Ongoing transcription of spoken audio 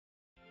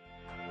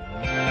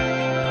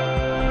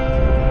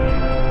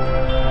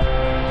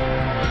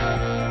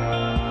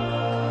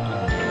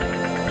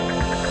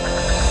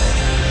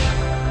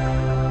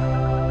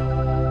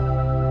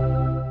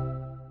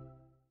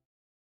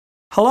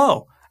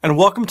Hello, and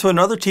welcome to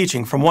another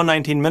teaching from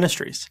 119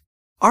 Ministries.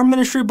 Our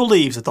ministry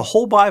believes that the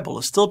whole Bible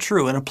is still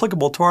true and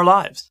applicable to our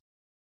lives.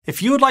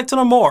 If you would like to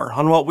know more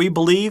on what we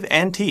believe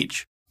and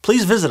teach,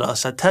 please visit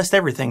us at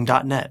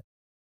testeverything.net.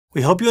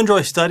 We hope you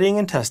enjoy studying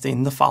and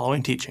testing the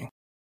following teaching.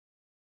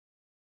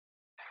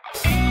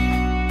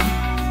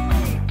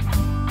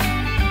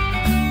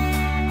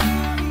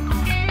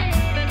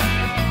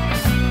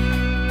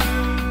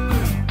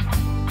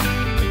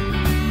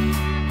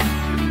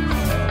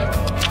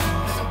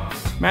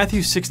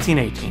 Matthew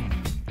 16:18.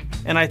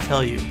 And I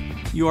tell you,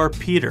 you are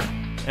Peter,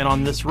 and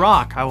on this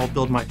rock I will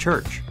build my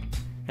church,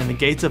 and the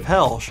gates of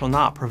hell shall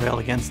not prevail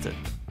against it.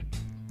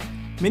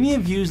 Many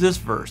have used this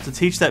verse to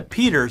teach that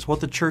Peter is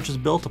what the church is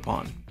built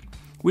upon.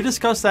 We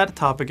discussed that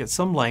topic at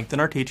some length in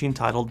our teaching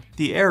titled,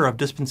 The Error of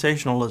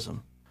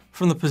Dispensationalism,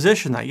 from the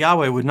position that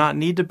Yahweh would not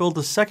need to build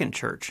a second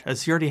church,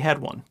 as he already had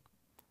one.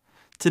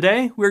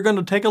 Today, we are going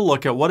to take a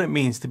look at what it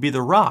means to be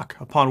the rock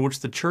upon which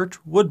the church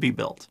would be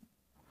built.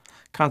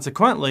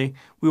 Consequently,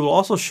 we will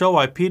also show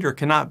why Peter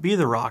cannot be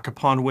the rock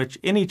upon which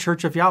any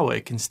church of Yahweh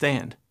can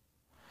stand.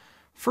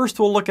 First,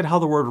 we'll look at how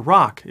the word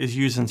rock is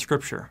used in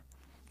Scripture.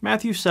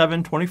 Matthew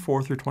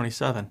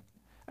 7:24-27.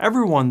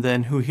 Everyone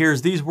then who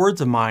hears these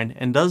words of mine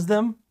and does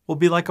them will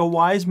be like a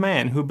wise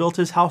man who built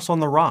his house on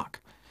the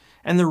rock.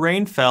 And the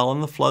rain fell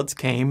and the floods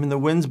came and the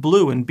winds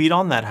blew and beat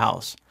on that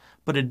house,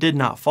 but it did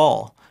not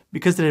fall,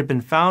 because it had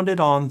been founded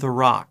on the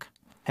rock.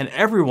 And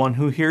everyone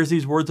who hears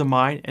these words of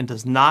mine and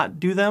does not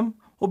do them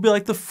will be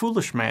like the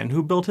foolish man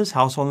who built his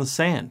house on the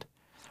sand.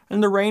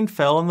 And the rain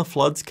fell, and the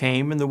floods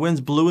came, and the winds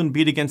blew and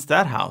beat against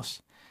that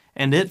house.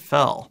 And it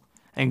fell,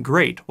 and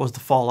great was the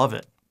fall of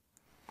it.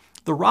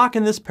 The rock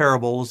in this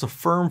parable is a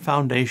firm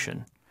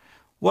foundation,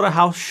 what a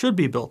house should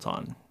be built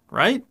on,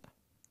 right?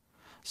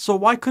 So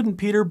why couldn't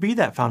Peter be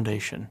that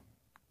foundation?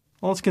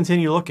 Well, let's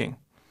continue looking.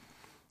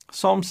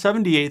 Psalm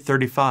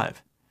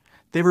 78:35.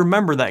 They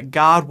remember that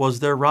God was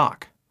their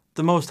rock,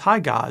 the Most High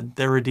God,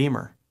 their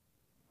Redeemer.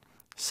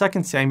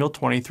 2 Samuel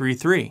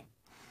 23:3.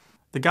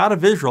 The God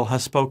of Israel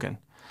has spoken.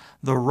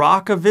 The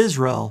rock of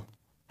Israel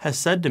has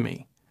said to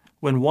me,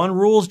 when one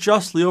rules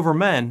justly over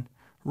men,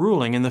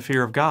 ruling in the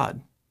fear of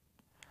God.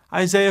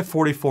 Isaiah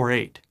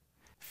 44:8.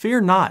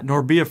 Fear not,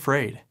 nor be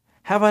afraid.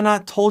 Have I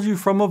not told you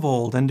from of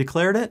old and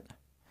declared it?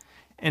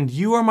 And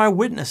you are my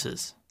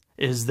witnesses.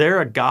 Is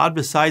there a God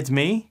besides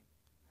me?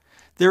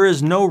 There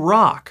is no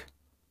rock.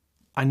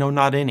 I know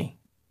not any.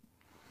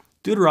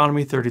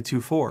 Deuteronomy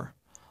 32:4.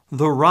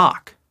 The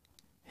rock.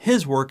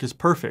 His work is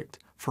perfect,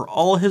 for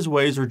all his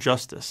ways are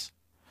justice.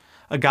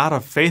 A God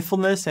of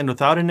faithfulness and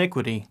without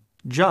iniquity,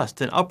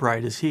 just and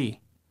upright is he.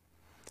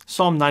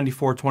 Psalm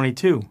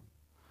 94:22.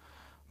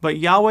 But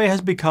Yahweh has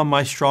become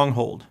my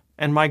stronghold,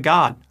 and my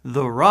God,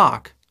 the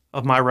rock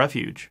of my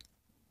refuge.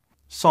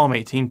 Psalm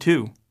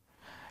 18:2.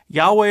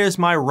 Yahweh is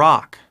my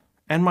rock,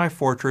 and my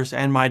fortress,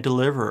 and my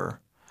deliverer.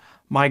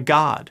 My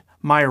God,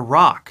 my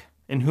rock,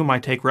 in whom I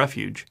take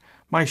refuge,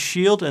 my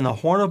shield and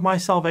the horn of my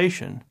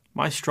salvation,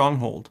 my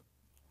stronghold.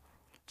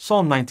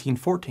 Psalm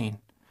 19:14.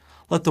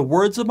 Let the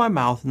words of my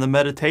mouth and the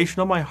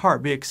meditation of my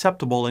heart be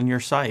acceptable in your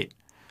sight,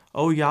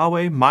 O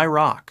Yahweh, my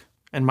rock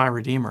and my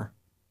redeemer.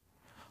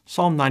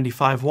 Psalm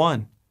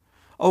 95:1.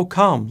 O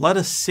come, let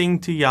us sing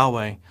to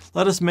Yahweh.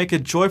 Let us make a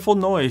joyful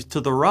noise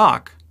to the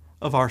rock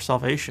of our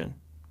salvation.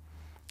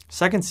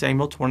 2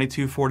 Samuel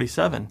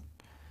 22:47.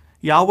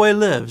 Yahweh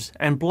lives,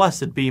 and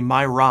blessed be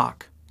my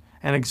rock,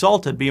 and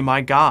exalted be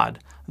my God,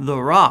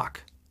 the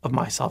rock of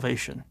my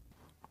salvation.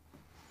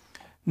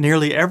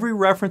 Nearly every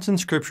reference in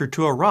Scripture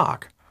to a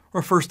rock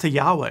refers to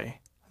Yahweh,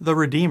 the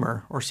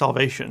Redeemer or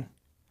salvation.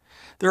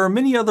 There are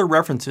many other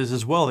references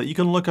as well that you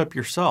can look up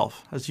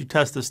yourself as you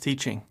test this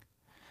teaching.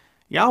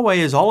 Yahweh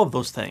is all of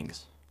those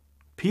things.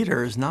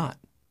 Peter is not.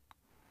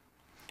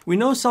 We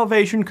know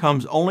salvation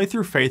comes only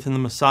through faith in the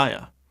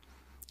Messiah.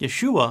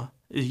 Yeshua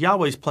is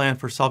Yahweh's plan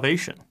for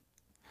salvation.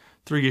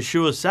 Through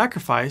Yeshua's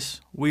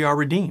sacrifice, we are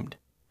redeemed.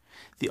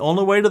 The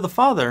only way to the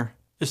Father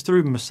is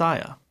through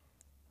Messiah.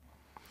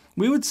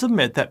 We would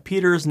submit that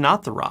Peter is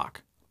not the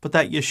rock, but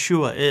that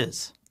Yeshua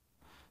is.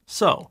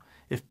 So,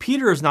 if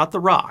Peter is not the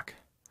rock,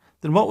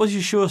 then what was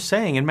Yeshua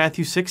saying in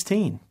Matthew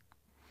 16?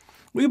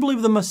 We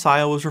believe the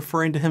Messiah was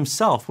referring to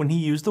himself when he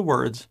used the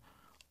words,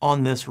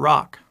 on this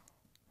rock.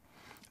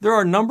 There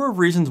are a number of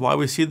reasons why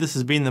we see this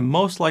as being the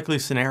most likely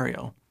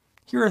scenario.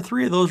 Here are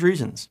three of those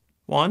reasons.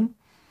 1,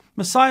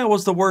 Messiah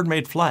was the Word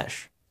made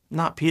flesh,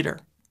 not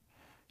Peter.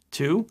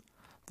 2,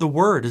 the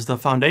Word is the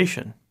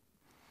foundation.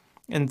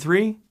 And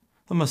 3,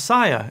 the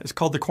Messiah is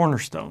called the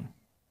cornerstone.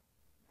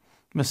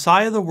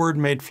 Messiah, the Word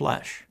made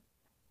flesh.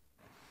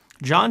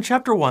 John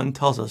chapter 1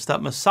 tells us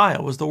that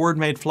Messiah was the Word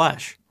made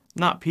flesh,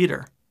 not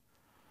Peter.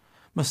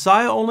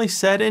 Messiah only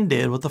said and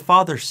did what the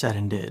Father said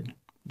and did.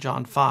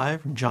 John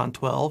 5, John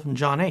 12, and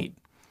John 8.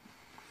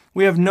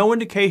 We have no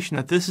indication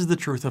that this is the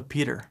truth of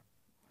Peter.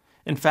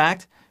 In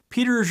fact,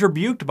 Peter is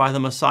rebuked by the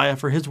Messiah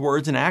for his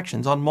words and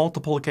actions on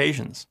multiple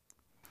occasions.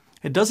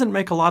 It doesn't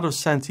make a lot of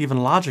sense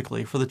even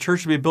logically for the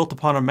church to be built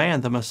upon a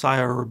man the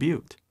Messiah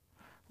rebuked,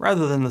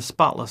 rather than the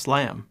spotless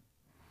Lamb.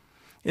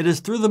 It is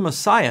through the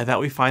Messiah that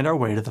we find our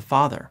way to the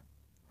Father.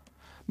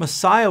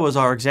 Messiah was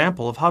our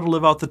example of how to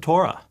live out the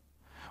Torah.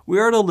 We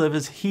are to live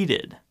as he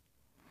did.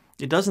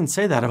 It doesn't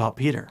say that about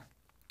Peter.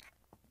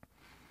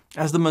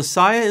 As the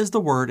Messiah is the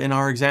Word in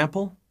our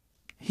example,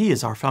 he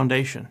is our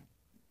foundation.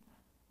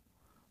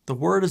 The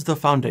Word is the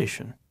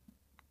foundation.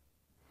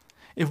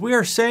 If we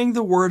are saying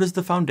the Word is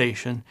the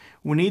foundation,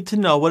 we need to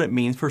know what it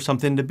means for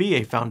something to be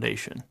a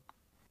foundation.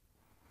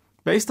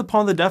 Based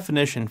upon the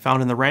definition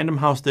found in the Random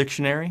House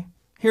Dictionary,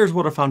 here's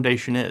what a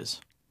foundation is.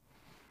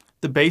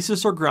 The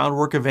basis or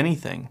groundwork of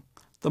anything,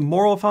 the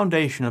moral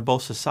foundation of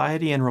both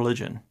society and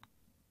religion.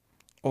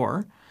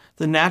 Or,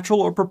 the natural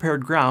or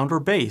prepared ground or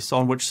base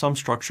on which some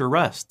structure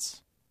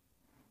rests.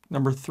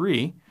 Number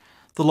 3,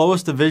 the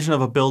lowest division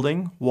of a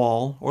building,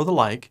 wall, or the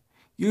like,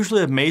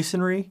 usually of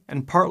masonry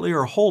and partly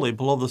or wholly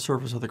below the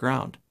surface of the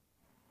ground.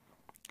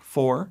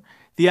 4,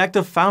 the act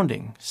of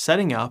founding,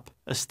 setting up,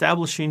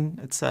 establishing,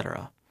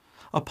 etc.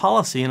 A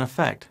policy in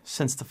effect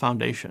since the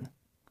foundation.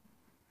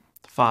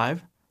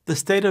 5, the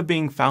state of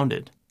being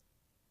founded.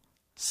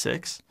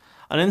 6,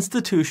 an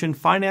institution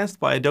financed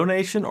by a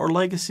donation or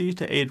legacy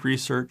to aid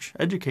research,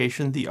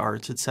 education, the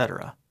arts,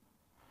 etc.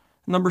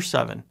 Number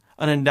 7,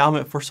 an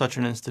endowment for such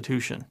an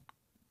institution.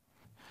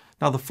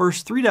 Now the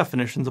first 3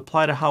 definitions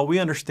apply to how we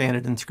understand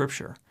it in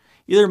Scripture,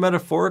 either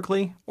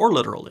metaphorically or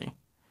literally.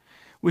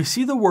 We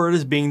see the Word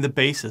as being the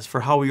basis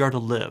for how we are to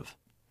live.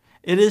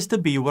 It is to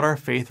be what our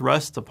faith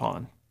rests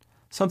upon,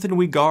 something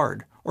we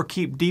guard or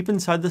keep deep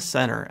inside the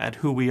center at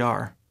who we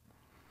are.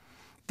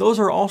 Those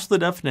are also the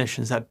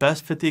definitions that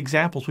best fit the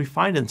examples we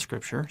find in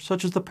Scripture,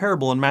 such as the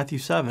parable in Matthew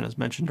 7 as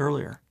mentioned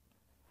earlier.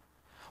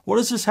 What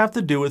does this have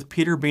to do with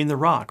Peter being the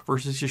rock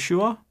versus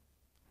Yeshua?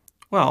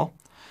 Well,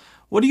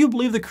 what do you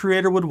believe the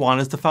Creator would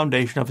want as the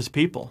foundation of His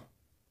people?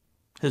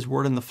 His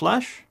word in the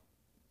flesh?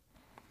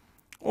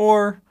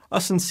 Or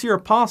a sincere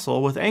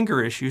apostle with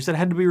anger issues that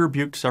had to be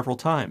rebuked several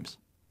times?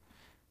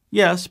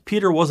 Yes,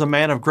 Peter was a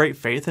man of great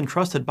faith and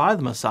trusted by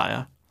the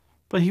Messiah,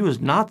 but he was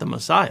not the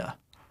Messiah.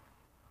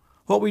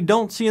 What we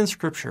don't see in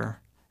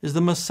Scripture is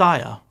the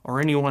Messiah, or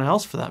anyone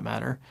else for that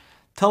matter,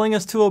 telling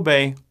us to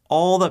obey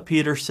all that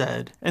Peter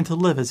said and to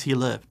live as he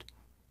lived.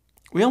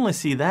 We only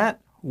see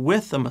that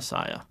with the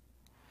Messiah.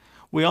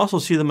 We also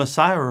see the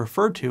Messiah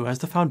referred to as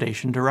the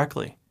foundation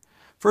directly.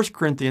 1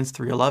 Corinthians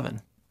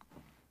 3:11.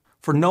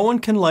 For no one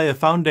can lay a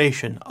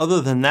foundation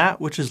other than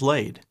that which is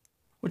laid,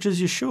 which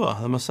is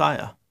Yeshua, the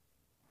Messiah.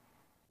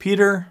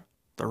 Peter,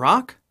 the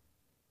rock?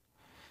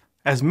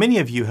 As many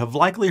of you have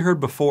likely heard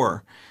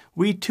before,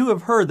 we too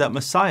have heard that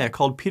Messiah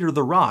called Peter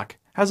the rock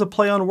has a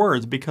play on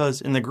words because,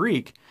 in the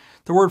Greek,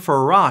 the word for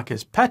a rock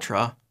is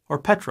Petra or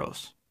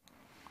Petros.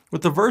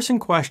 With the verse in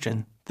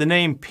question, the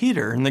name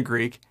Peter in the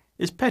Greek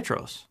is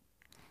Petros,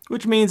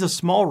 which means a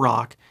small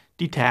rock,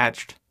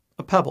 detached,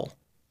 a pebble.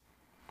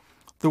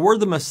 The word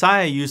the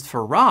Messiah used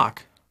for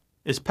rock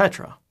is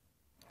Petra.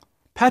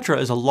 Petra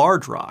is a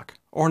large rock,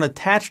 or an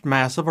attached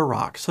mass of a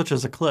rock, such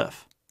as a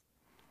cliff.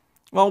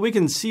 While we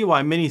can see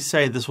why many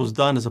say this was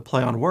done as a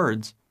play on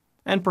words,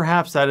 and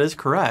perhaps that is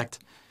correct,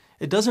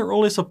 it doesn't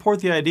really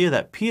support the idea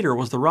that Peter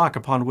was the rock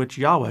upon which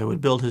Yahweh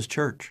would build his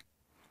church.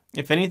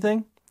 If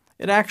anything,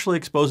 it actually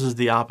exposes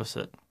the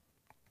opposite.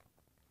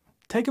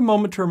 Take a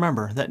moment to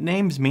remember that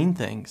names mean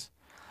things,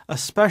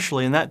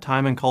 especially in that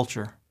time and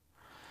culture.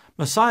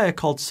 Messiah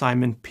called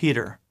Simon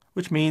Peter,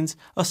 which means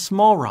a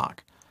small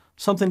rock,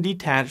 something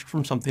detached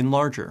from something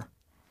larger.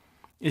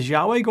 Is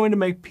Yahweh going to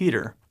make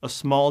Peter, a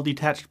small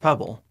detached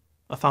pebble,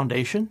 a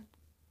foundation?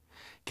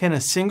 Can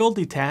a single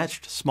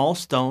detached small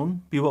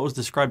stone be what was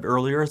described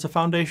earlier as a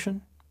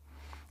foundation?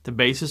 The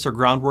basis or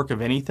groundwork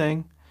of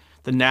anything?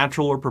 The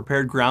natural or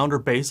prepared ground or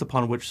base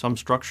upon which some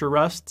structure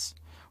rests?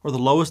 Or the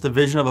lowest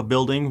division of a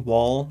building,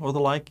 wall, or the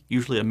like,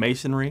 usually a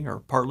masonry or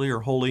partly or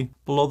wholly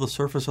below the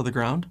surface of the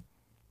ground?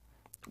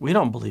 We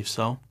don't believe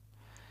so.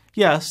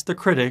 Yes, the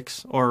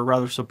critics, or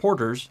rather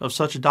supporters, of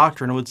such a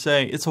doctrine would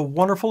say it's a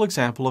wonderful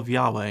example of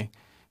Yahweh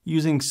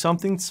using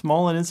something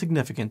small and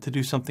insignificant to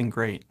do something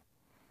great.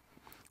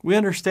 We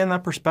understand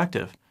that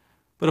perspective,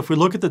 but if we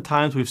look at the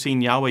times we've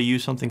seen Yahweh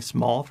use something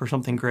small for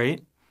something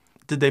great,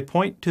 did they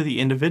point to the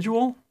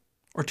individual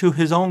or to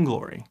His own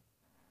glory?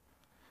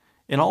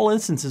 In all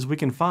instances we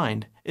can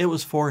find, it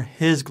was for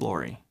His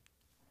glory.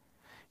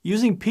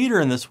 Using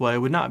Peter in this way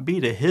would not be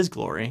to His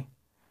glory,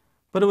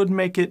 but it would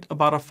make it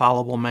about a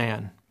fallible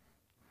man.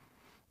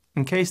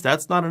 In case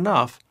that's not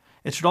enough,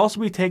 it should also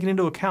be taken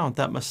into account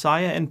that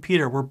Messiah and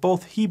Peter were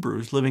both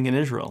Hebrews living in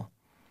Israel.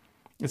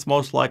 It's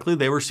most likely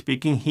they were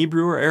speaking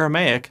Hebrew or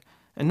Aramaic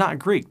and not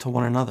Greek to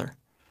one another.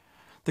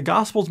 The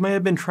Gospels may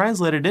have been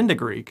translated into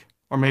Greek,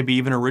 or maybe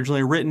even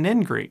originally written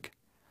in Greek,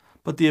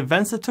 but the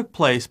events that took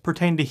place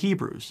pertain to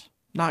Hebrews,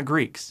 not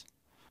Greeks.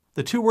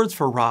 The two words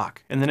for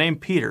rock and the name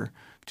Peter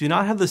do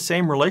not have the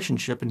same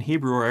relationship in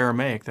Hebrew or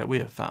Aramaic that we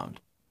have found.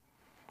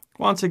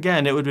 Once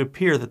again, it would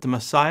appear that the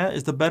Messiah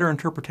is the better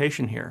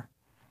interpretation here.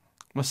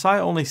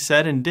 Messiah only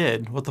said and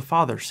did what the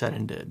Father said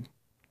and did.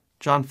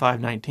 John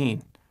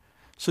 5:19.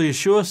 So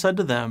Yeshua said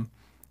to them,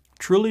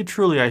 Truly,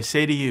 truly, I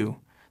say to you,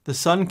 The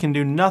Son can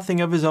do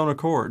nothing of his own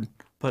accord,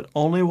 but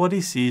only what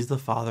he sees the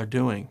Father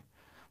doing.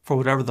 For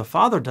whatever the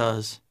Father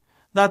does,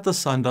 that the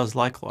Son does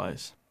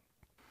likewise.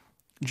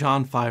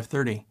 John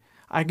 5:30.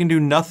 I can do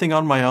nothing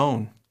on my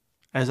own.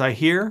 As I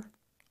hear,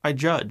 I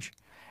judge,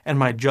 and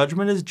my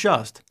judgment is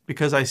just,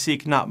 because I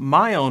seek not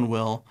my own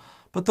will,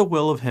 but the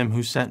will of him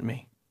who sent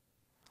me.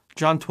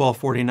 John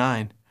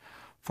 12:49.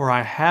 For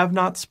I have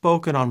not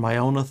spoken on my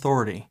own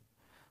authority,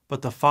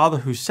 but the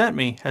Father who sent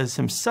me has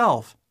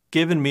himself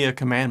given me a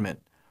commandment,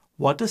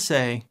 what to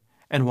say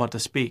and what to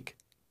speak.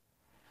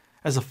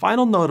 As a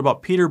final note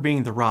about Peter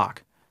being the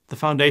rock, the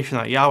foundation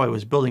that Yahweh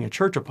was building a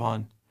church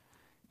upon,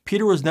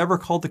 Peter was never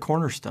called the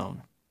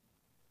cornerstone.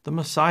 The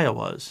Messiah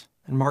was,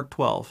 in Mark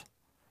 12.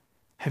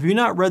 Have you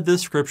not read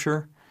this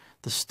scripture?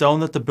 The stone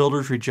that the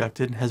builders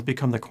rejected has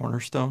become the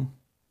cornerstone.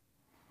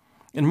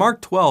 In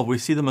Mark 12, we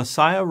see the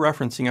Messiah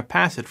referencing a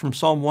passage from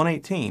Psalm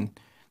 118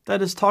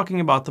 that is talking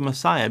about the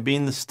Messiah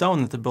being the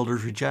stone that the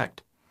builders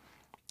reject,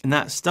 and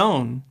that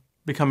stone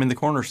becoming the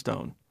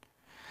cornerstone.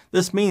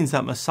 This means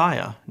that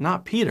Messiah,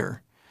 not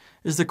Peter,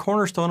 is the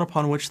cornerstone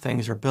upon which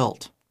things are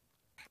built.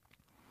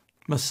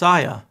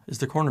 Messiah is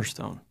the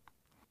cornerstone.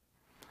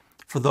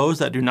 For those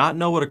that do not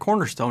know what a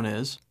cornerstone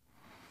is,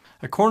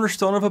 a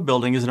cornerstone of a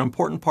building is an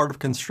important part of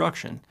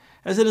construction,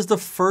 as it is the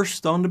first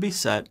stone to be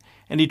set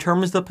and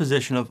determines the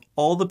position of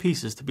all the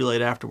pieces to be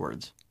laid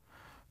afterwards.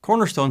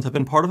 Cornerstones have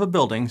been part of a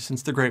building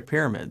since the Great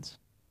Pyramids.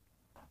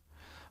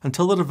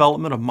 Until the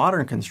development of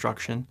modern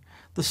construction,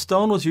 the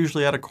stone was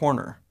usually at a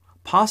corner,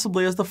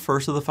 possibly as the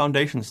first of the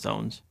foundation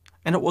stones,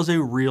 and it was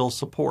a real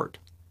support.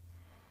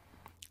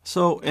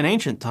 So, in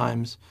ancient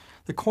times,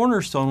 the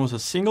cornerstone was a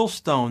single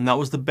stone that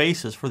was the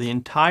basis for the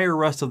entire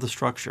rest of the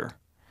structure.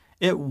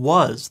 It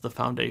was the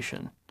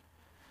foundation.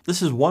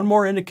 This is one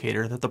more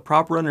indicator that the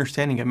proper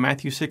understanding of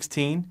Matthew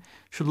 16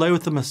 should lay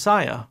with the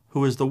Messiah,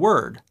 who is the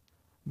Word,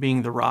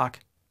 being the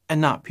rock,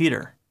 and not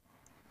Peter.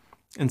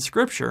 In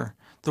Scripture,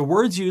 the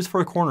words used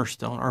for a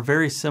cornerstone are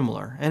very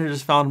similar, and it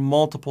is found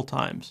multiple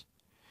times.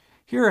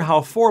 Here are how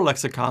 4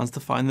 lexicons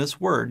define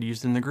this word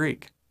used in the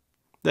Greek.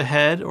 The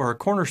head, or a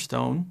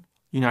cornerstone,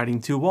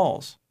 uniting 2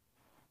 walls.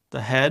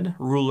 The head,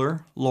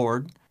 ruler,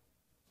 Lord.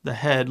 The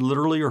head,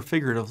 literally or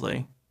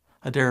figuratively,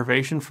 a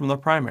derivation from the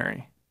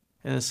primary,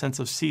 in a sense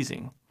of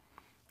seizing.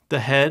 The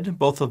head,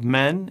 both of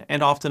men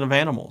and often of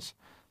animals.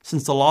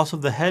 Since the loss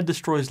of the head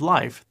destroys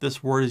life,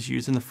 this word is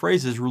used in the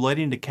phrases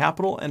relating to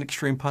capital and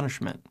extreme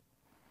punishment.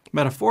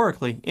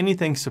 Metaphorically,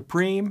 anything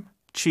supreme,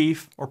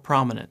 chief, or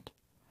prominent.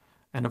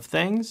 And of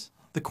things,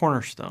 the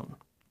cornerstone.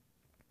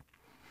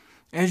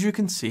 As you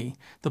can see,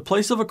 the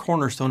place of a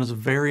cornerstone is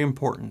very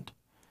important.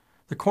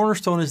 The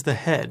cornerstone is the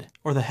head,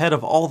 or the head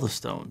of all the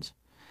stones.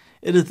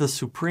 It is the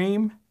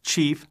supreme,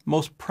 chief,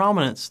 most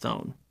prominent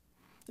stone.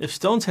 If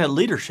stones had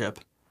leadership,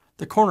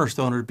 the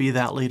cornerstone would be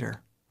that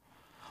leader.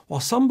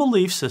 While some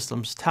belief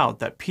systems tout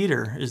that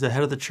Peter is the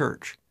head of the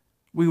church,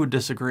 we would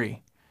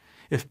disagree.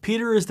 If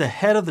Peter is the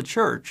head of the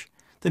church,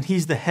 then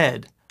he's the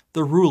head,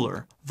 the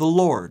ruler, the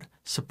Lord,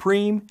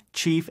 supreme,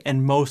 chief,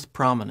 and most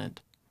prominent.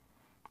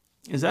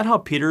 Is that how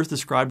Peter is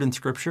described in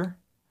Scripture?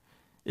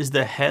 Is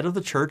the head of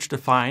the church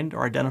defined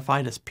or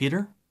identified as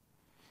Peter?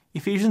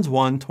 Ephesians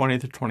 1,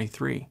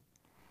 20-23.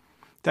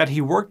 That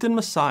he worked in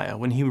Messiah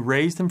when he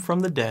raised him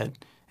from the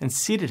dead and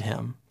seated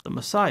him, the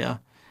Messiah,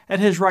 at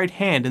his right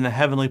hand in the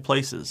heavenly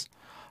places,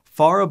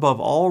 far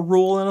above all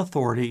rule and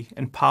authority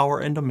and power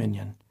and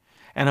dominion,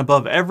 and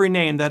above every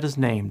name that is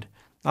named,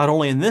 not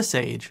only in this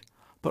age,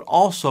 but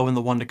also in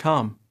the one to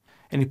come.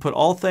 And he put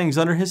all things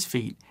under his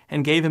feet,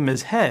 and gave him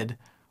his head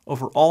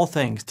over all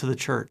things to the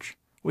church,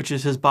 which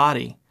is his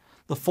body,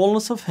 the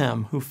fullness of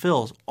him who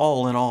fills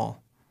all in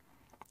all.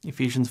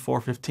 Ephesians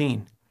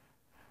 4:15.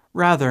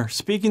 Rather,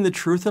 speaking the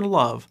truth in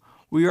love,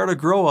 we are to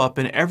grow up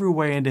in every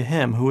way into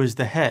him who is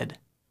the head,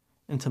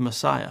 into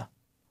Messiah.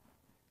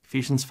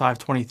 Ephesians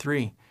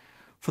 5:23.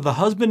 For the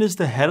husband is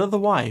the head of the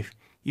wife,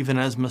 even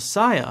as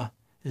Messiah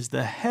is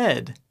the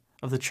head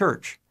of the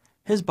church,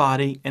 his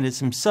body, and is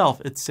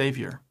himself its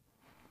Savior.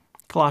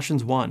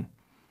 Colossians 1.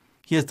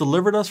 He has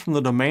delivered us from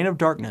the domain of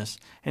darkness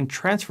and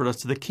transferred us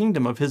to the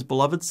kingdom of his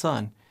beloved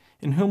Son,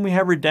 in whom we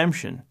have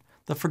redemption,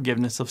 the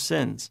forgiveness of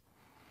sins.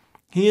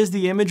 He is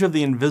the image of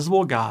the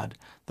invisible God,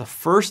 the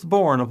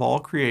firstborn of all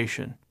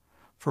creation.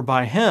 For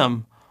by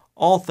him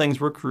all things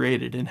were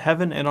created in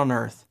heaven and on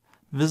earth,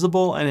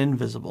 visible and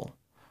invisible.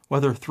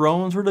 Whether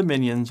thrones or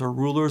dominions or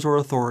rulers or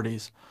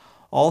authorities,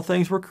 all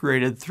things were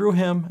created through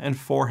him and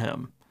for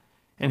him.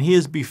 And he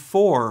is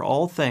before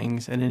all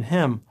things, and in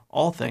him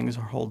all things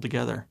are held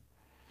together.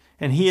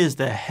 And he is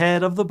the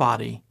head of the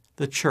body,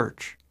 the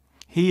church.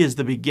 He is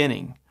the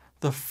beginning,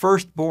 the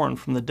firstborn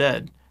from the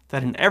dead,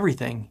 that in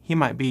everything he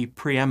might be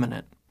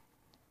preeminent.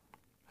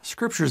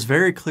 Scripture is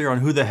very clear on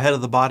who the head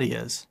of the body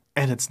is,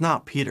 and it's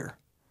not Peter.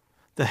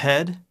 The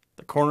head,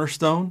 the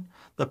cornerstone,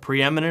 the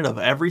preeminent of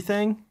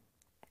everything,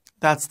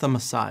 that's the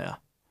Messiah.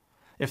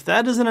 If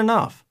that isn't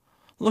enough,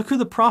 look who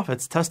the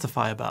prophets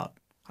testify about.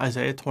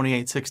 Isaiah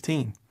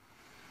 28:16.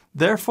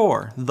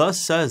 Therefore, thus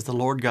says the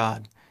Lord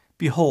God,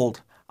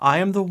 Behold, I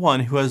am the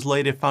one who has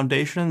laid a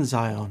foundation in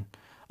Zion,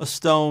 a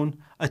stone,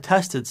 a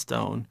tested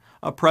stone,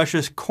 a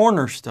precious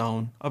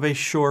cornerstone of a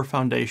sure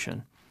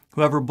foundation.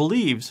 Whoever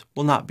believes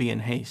will not be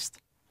in haste.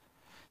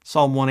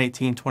 Psalm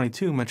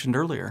 118:22 mentioned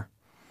earlier.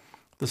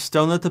 The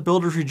stone that the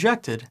builders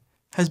rejected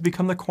has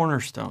become the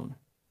cornerstone.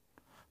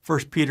 1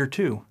 Peter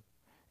 2.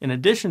 In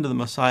addition to the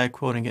Messiah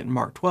quoting it in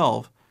Mark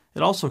 12,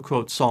 it also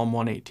quotes Psalm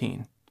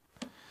 118.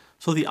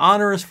 So the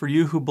honor is for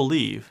you who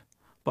believe,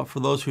 but for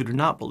those who do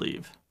not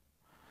believe.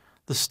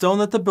 The stone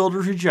that the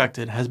builders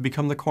rejected has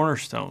become the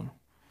cornerstone,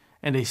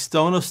 and a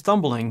stone of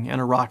stumbling and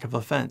a rock of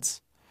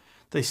offense.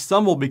 They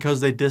stumble because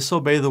they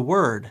disobey the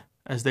word,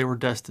 as they were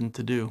destined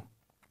to do.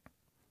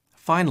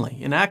 Finally,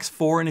 in Acts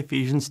 4 and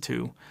Ephesians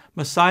 2,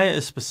 Messiah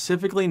is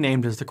specifically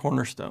named as the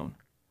cornerstone.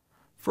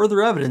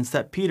 Further evidence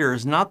that Peter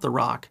is not the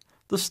rock,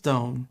 the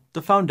stone,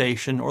 the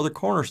foundation, or the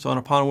cornerstone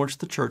upon which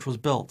the church was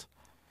built.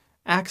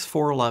 Acts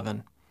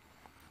 4:11.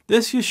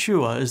 This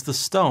Yeshua is the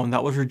stone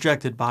that was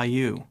rejected by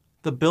you,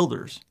 the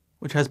builders,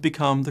 which has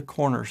become the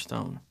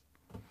cornerstone.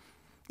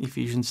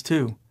 Ephesians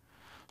 2.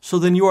 So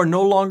then you are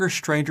no longer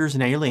strangers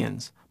and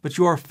aliens, but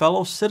you are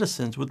fellow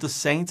citizens with the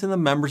saints and the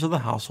members of the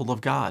household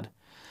of God,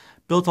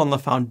 built on the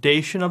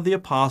foundation of the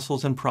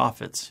apostles and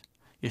prophets,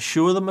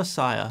 Yeshua the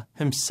Messiah,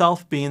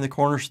 himself being the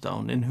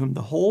cornerstone, in whom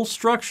the whole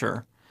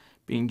structure,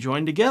 being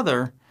joined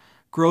together,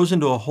 grows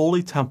into a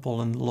holy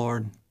temple in the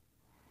Lord.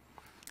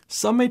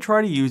 Some may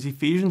try to use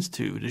Ephesians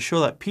 2 to show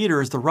that Peter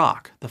is the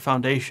rock, the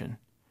foundation.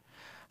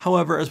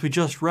 However, as we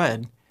just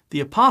read, the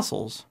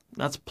apostles,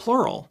 that's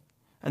plural,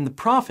 and the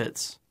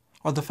prophets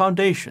are the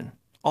foundation,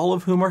 all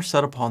of whom are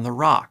set upon the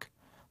rock,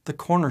 the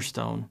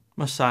cornerstone,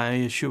 Messiah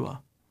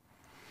Yeshua.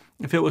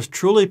 If it was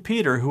truly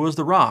Peter who was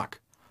the rock,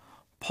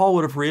 Paul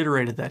would have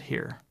reiterated that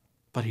here,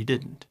 but he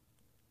didn't.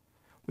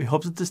 We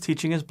hope that this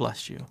teaching has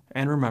blessed you,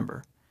 and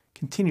remember,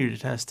 continue to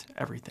test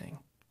everything.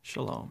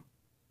 Shalom.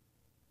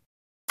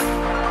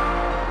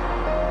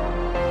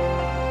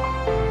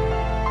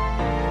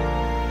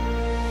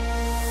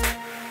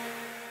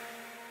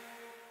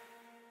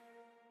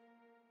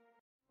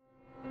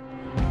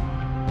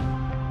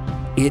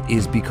 It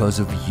is because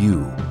of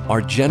you, our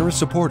generous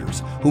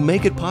supporters, who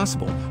make it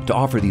possible to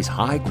offer these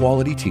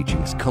high-quality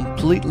teachings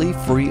completely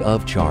free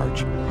of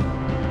charge.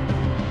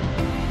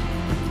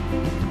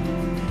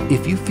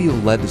 If you feel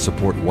led to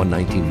support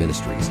 119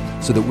 Ministries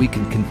so that we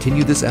can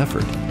continue this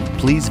effort,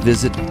 please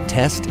visit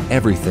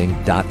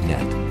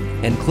testeverything.net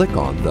and click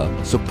on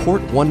the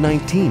Support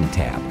 119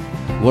 tab.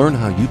 Learn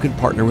how you can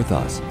partner with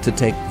us to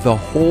take the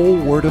whole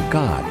Word of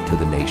God to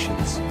the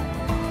nations.